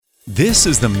This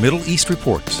is the Middle East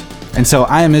Report. And so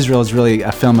I Am Israel is really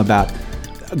a film about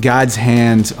God's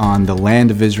hand on the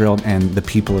land of Israel and the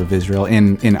people of Israel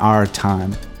in our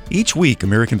time. Each week,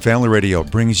 American Family Radio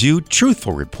brings you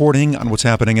truthful reporting on what's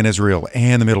happening in Israel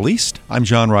and the Middle East. I'm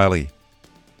John Riley.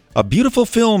 A beautiful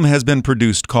film has been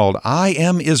produced called I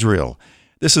Am Israel.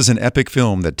 This is an epic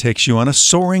film that takes you on a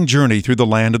soaring journey through the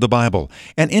land of the Bible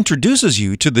and introduces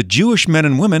you to the Jewish men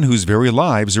and women whose very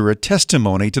lives are a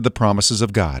testimony to the promises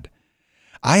of God.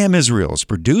 I Am Israel is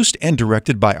produced and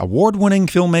directed by award-winning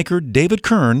filmmaker David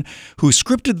Kern, who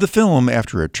scripted the film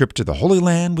after a trip to the Holy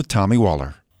Land with Tommy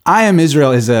Waller. I Am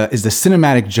Israel is the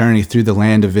cinematic journey through the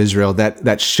land of Israel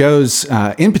that shows,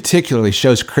 in particularly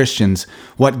shows Christians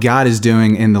what God is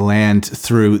doing in the land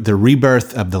through the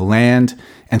rebirth of the land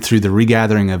and through the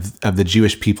regathering of the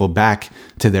Jewish people back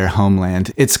to their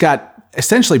homeland. It's got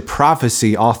essentially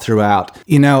prophecy all throughout.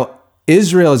 You know,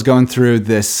 Israel is going through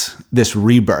this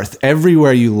rebirth.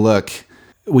 Everywhere you look,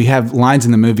 we have lines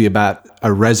in the movie about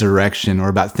a resurrection or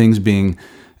about things being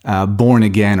born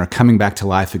again or coming back to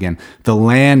life again. The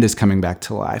land is coming back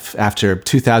to life. After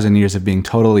 2,000 years of being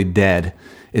totally dead,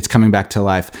 it's coming back to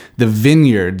life. The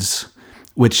vineyards,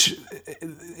 which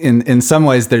in some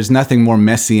ways there's nothing more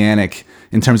messianic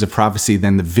in terms of prophecy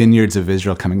than the vineyards of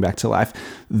Israel coming back to life.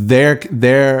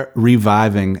 They're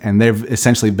reviving, and they've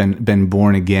essentially been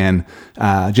born again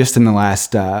just in the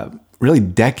last really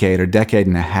decade or decade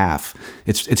and a half.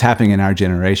 It's happening in our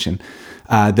generation.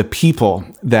 The people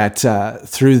that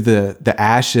through the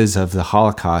ashes of the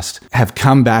Holocaust have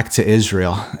come back to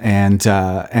Israel, and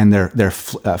they're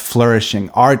flourishing.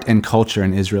 Art and culture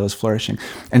in Israel is flourishing.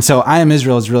 And so I Am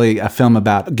Israel is really a film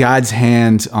about God's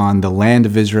hand on the land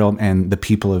of Israel and the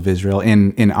people of Israel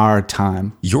in our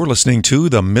time. You're listening to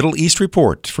the Middle East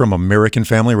Report from American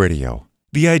Family Radio.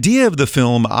 The idea of the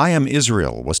film I Am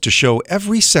Israel was to show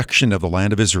every section of the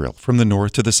land of Israel from the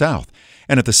north to the south,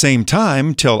 and at the same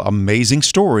time tell amazing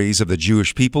stories of the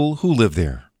Jewish people who live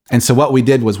there. And so what we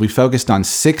did was we focused on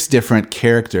 6 different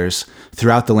characters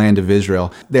throughout the land of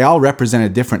Israel. They all represent a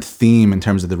different theme in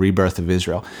terms of the rebirth of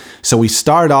Israel. So we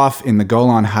start off in the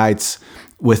Golan Heights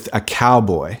with a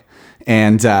cowboy,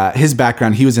 and his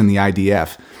background, he was in the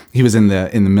IDF. He was in the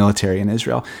military in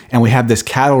Israel. And we have this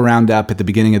cattle roundup at the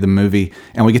beginning of the movie,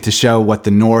 and we get to show what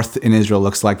the north in Israel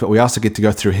looks like, but we also get to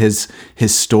go through his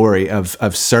story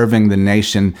of serving the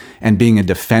nation and being a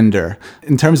defender.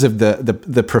 In terms of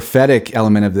the prophetic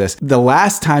element of this, the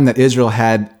last time that Israel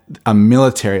had a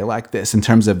military like this, in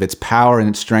terms of its power and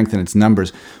its strength and its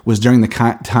numbers, was during the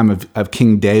time of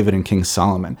King David and King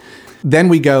Solomon. Then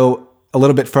we go a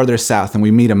little bit further south, and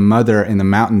we meet a mother in the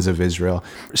mountains of Israel.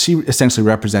 She essentially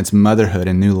represents motherhood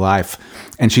and new life,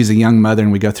 and she's a young mother,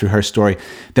 and we go through her story.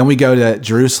 Then we go to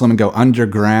Jerusalem and go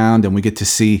underground, and we get to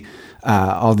see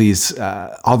all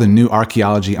the new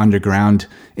archaeology underground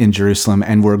in Jerusalem,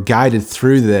 and we're guided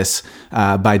through this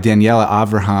by Daniela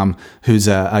Avraham, who's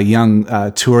a young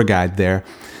tour guide there.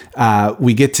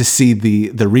 We get to see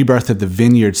the rebirth of the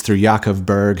vineyards through Yaakov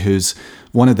Berg, who's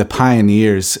one of the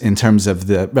pioneers in terms of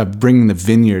bringing the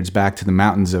vineyards back to the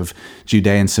mountains of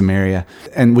Judea and Samaria.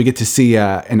 And we get to see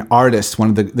an artist, one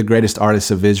of the greatest artists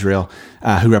of Israel,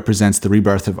 who represents the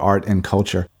rebirth of art and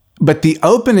culture. But the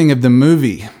opening of the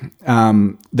movie,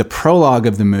 the prologue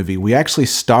of the movie, we actually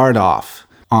start off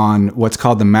on what's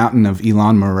called the mountain of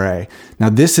Elon Moreh. Now,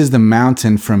 this is the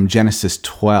mountain from Genesis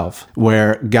 12,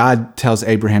 where God tells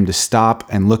Abraham to stop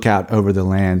and look out over the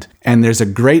land. And there's a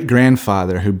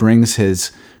great-grandfather who brings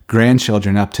his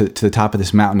grandchildren up to the top of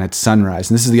this mountain at sunrise.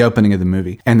 And this is the opening of the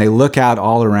movie. And they look out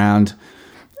all around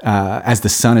as the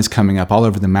sun is coming up all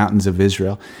over the mountains of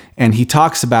Israel. And he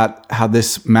talks about how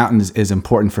this mountain is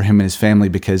important for him and his family,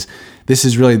 because this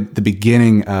is really the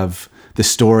beginning of the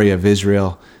story of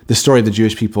Israel, the story of the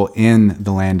Jewish people in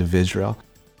the land of Israel.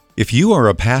 If you are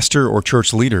a pastor or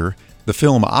church leader, the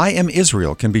film I Am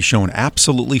Israel can be shown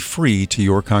absolutely free to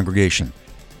your congregation.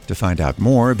 To find out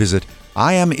more, visit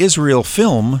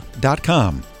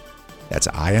IamIsraelFilm.com. That's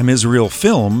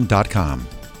IamIsraelFilm.com.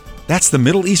 That's the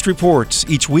Middle East Report.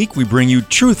 Each week we bring you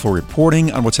truthful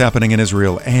reporting on what's happening in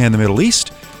Israel and the Middle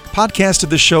East. Podcasts of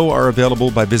this show are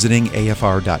available by visiting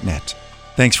AFR.net.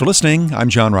 Thanks for listening. I'm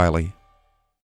John Riley.